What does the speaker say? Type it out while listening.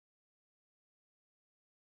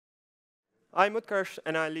I'm Utkarsh,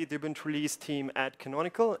 and I lead the Ubuntu Release team at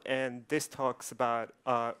Canonical, and this talks about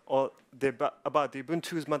about the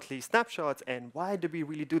Ubuntu's monthly snapshots and why do we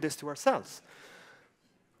really do this to ourselves.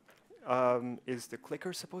 Is the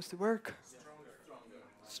clicker supposed to work?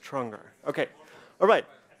 Stronger. Okay. All right.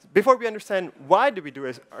 Before we understand why do we do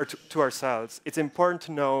it to ourselves, it's important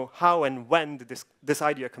to know how and when did this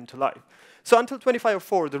idea come to life. So until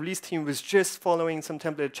 2504, the release team was just following some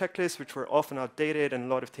template checklists, which were often outdated, and a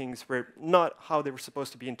lot of things were not how they were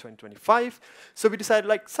supposed to be in 2025. So we decided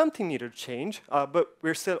like something needed to change, but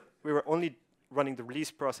we were only running the release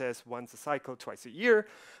process once a cycle, twice a year.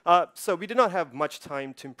 So we did not have much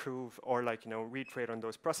time to improve or reiterate on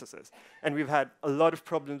those processes. And we've had a lot of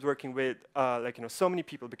problems working with so many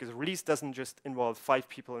people, because a release doesn't just involve 5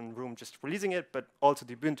 people in the room just releasing it, but also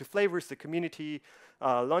the Ubuntu flavors, the community,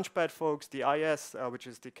 Launchpad folks, the IS, which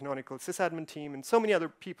is the Canonical sysadmin team, and so many other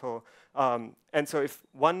people. And so if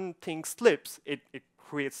one thing slips, it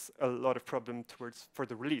creates a lot of problem for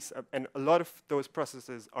the release. And a lot of those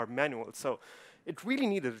processes are manual. So it really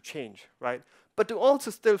needed a change, right? But to also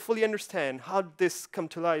still fully understand how did this come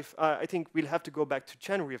to life, I think we'll have to go back to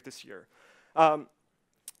January of this year.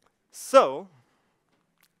 So,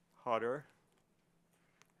 harder.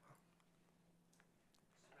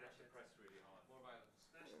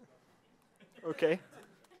 Okay.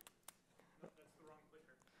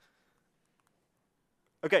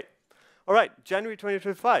 Okay. All right, January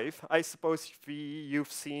 2025, I suppose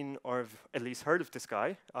you've seen or have at least heard of this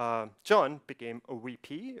guy. John became a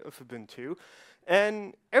VP of Ubuntu,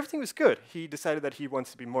 and everything was good. He decided that he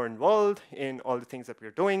wants to be more involved in all the things that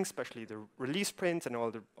we're doing, especially the release sprints and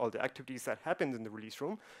all the activities that happened in the release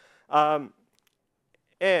room.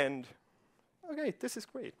 And, okay, this is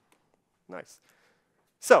great. Nice.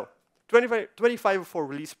 So, 2504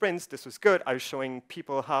 release sprints, this was good. I was showing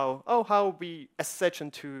people how we asset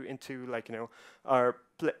into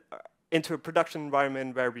a production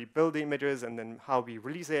environment where we build the images and then how we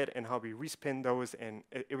release it and how we respin those, and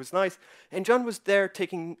it was nice. And John was there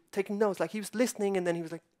taking notes, like he was listening, and then he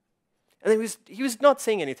was like, and then he was not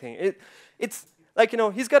saying anything. It's like,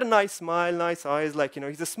 he's got a nice smile, nice eyes, like,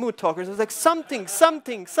 he's a smooth talker. So it's like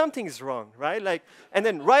something is wrong, right? Like, and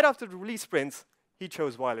then right after the release sprints, he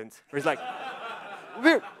chose violence. Where he's like,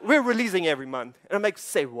 we're releasing every month. And I'm like,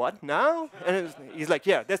 say what now? And he's like,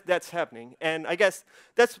 yeah, that's happening. And I guess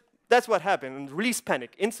that's what happened. And release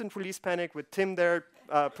panic, instant release panic with Tim there,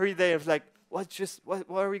 pretty there. I was like, what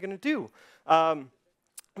are we gonna do?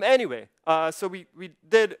 Anyway, so we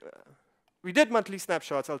did monthly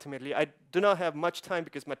snapshots ultimately. I do not have much time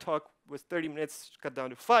because my talk was 30 minutes, cut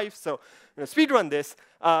down to 5. So I'm gonna speed run this.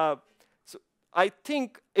 I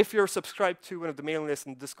think if you're subscribed to one of the mailing lists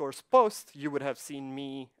and Discourse posts, you would have seen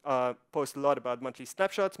me post a lot about monthly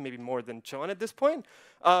snapshots, maybe more than John at this point.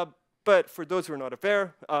 But for those who are not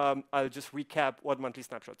aware, I'll just recap what monthly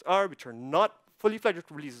snapshots are, which are not fully fledged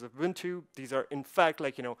releases of Ubuntu. These are, in fact,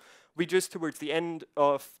 we just towards the end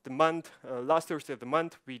of the month, last Thursday of the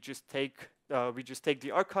month, we just take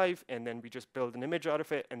the archive and then we just build an image out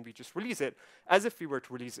of it and we just release it as if we were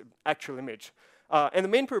to release an actual image. And the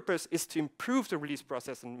main purpose is to improve the release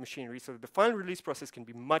process and machinery so that the final release process can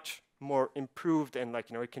be much more improved and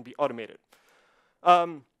it can be automated.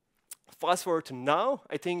 Fast forward to now,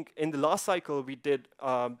 I think in the last cycle we did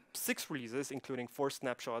 6 releases, including 4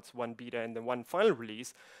 snapshots, 1 beta, and then 1 final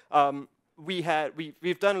release.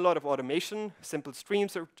 We've done a lot of automation. Simple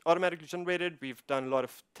streams are automatically generated. We've done a lot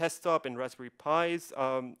of test stop and Raspberry Pis.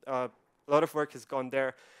 A lot of work has gone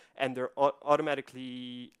there, and they're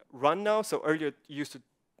automatically run now. So earlier it used to,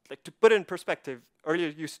 to put it in perspective, earlier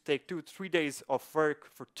it used to take 2 to 3 days of work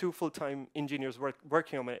for 2 full-time engineers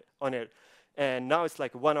working on it. And now it's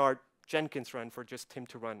like a 1-hour Jenkins run for just him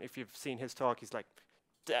to run. If you've seen his talk, he's like,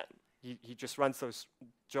 damn. He just runs those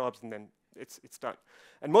jobs and then it's done.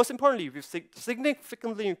 And most importantly, we've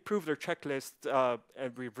significantly improved our checklist,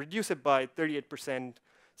 and we've reduced it by 38%,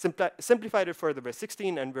 simplified it further by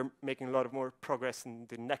 16, and we're making a lot of more progress in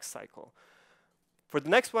the next cycle. For the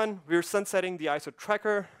next one, we're sunsetting the ISO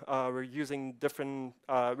tracker. We're using different,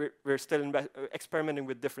 we're still experimenting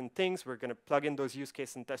with different things. We're gonna plug in those use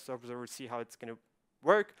cases and test observers, see how it's gonna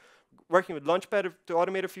work. Working with Launchpad to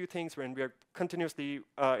automate a few things, and we are continuously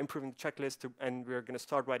improving the checklist, and we're going to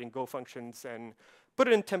start writing Go functions and put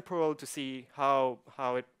it in temporal to see how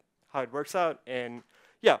it works out. And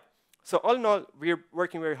yeah, so all in all, we're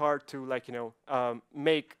working very hard to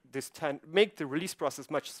make the release process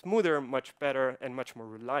much smoother, much better, and much more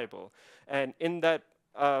reliable. And in that,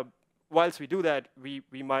 whilst we do that,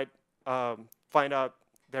 we might find out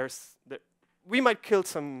we might kill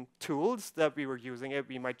some tools that we were using it.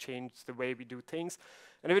 We might change the way we do things.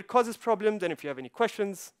 And if it causes problems, then if you have any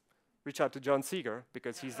questions, reach out to John Seeger,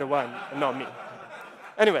 because he's the one and not me.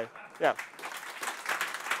 Anyway, yeah.